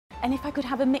And if I could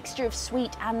have a mixture of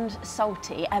sweet and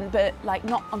salty, but like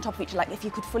not on top of each other, like if you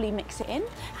could fully mix it in.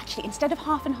 Actually, instead of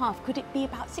half and half, could it be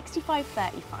about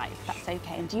 65-35? That's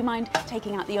okay. And do you mind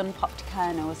taking out the unpopped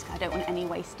kernels? I don't want any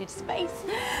wasted space.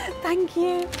 Thank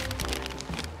you.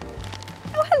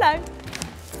 Oh, hello.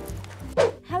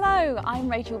 Hello, I'm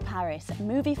Rachel Parris,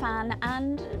 movie fan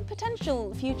and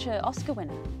potential future Oscar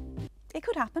winner. It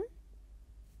could happen.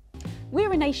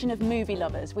 We're a nation of movie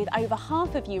lovers, with over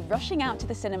half of you rushing out to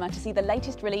the cinema to see the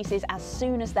latest releases as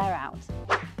soon as they're out.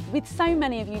 With so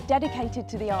many of you dedicated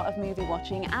to the art of movie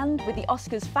watching, and with the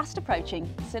Oscars fast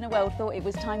approaching, Cineworld thought it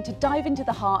was time to dive into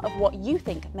the heart of what you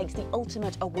think makes the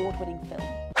ultimate award-winning film.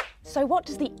 So what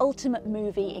does the ultimate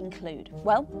movie include?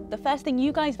 Well, the first thing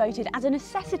you guys voted as a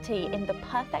necessity in the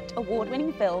perfect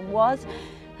award-winning film was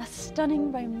a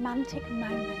stunning romantic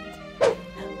moment.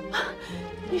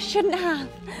 You shouldn't have.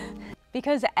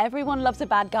 Because everyone loves a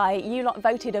bad guy, you lot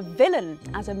voted a villain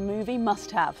as a movie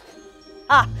must-have.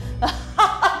 Ah!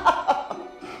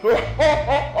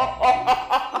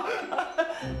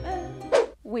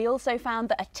 We also found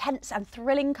that a tense and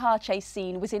thrilling car chase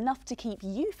scene was enough to keep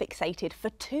you fixated for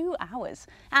 2 hours.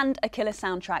 And a killer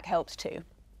soundtrack helps too.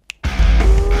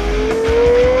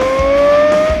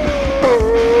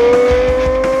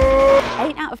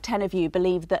 8 out of 10 of you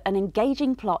believe that an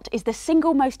engaging plot is the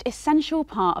single most essential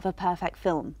part of a perfect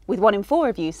film, with 1 in 4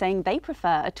 of you saying they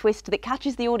prefer a twist that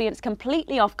catches the audience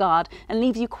completely off guard and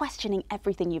leaves you questioning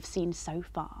everything you've seen so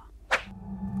far.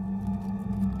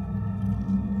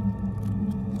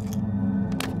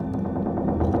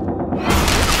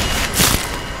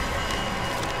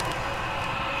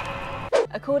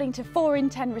 According to 4 in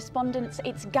 10 respondents,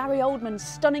 it's Gary Oldman's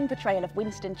stunning portrayal of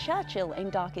Winston Churchill in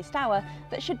Darkest Hour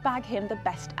that should bag him the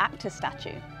Best Actor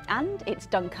statue. And it's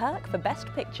Dunkirk for Best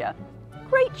Picture.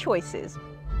 Great choices.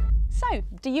 So,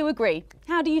 do you agree?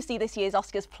 How do you see this year's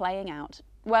Oscars playing out?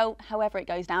 Well, however it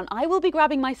goes down, I will be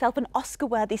grabbing myself an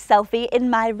Oscar-worthy selfie in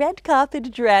my red carpet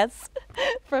dress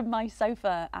from my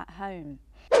sofa at home.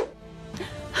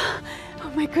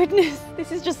 Oh my goodness,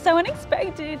 this is just so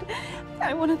unexpected.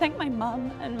 I want to thank my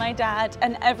mum and my dad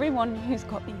and everyone who's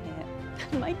got me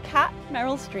here. My cat,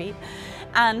 Meryl Streep,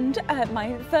 and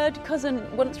my 3rd cousin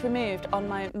once removed on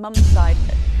my mum's side.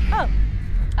 Oh,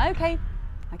 okay,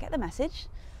 I get the message.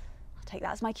 I'll take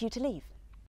that as my cue to leave.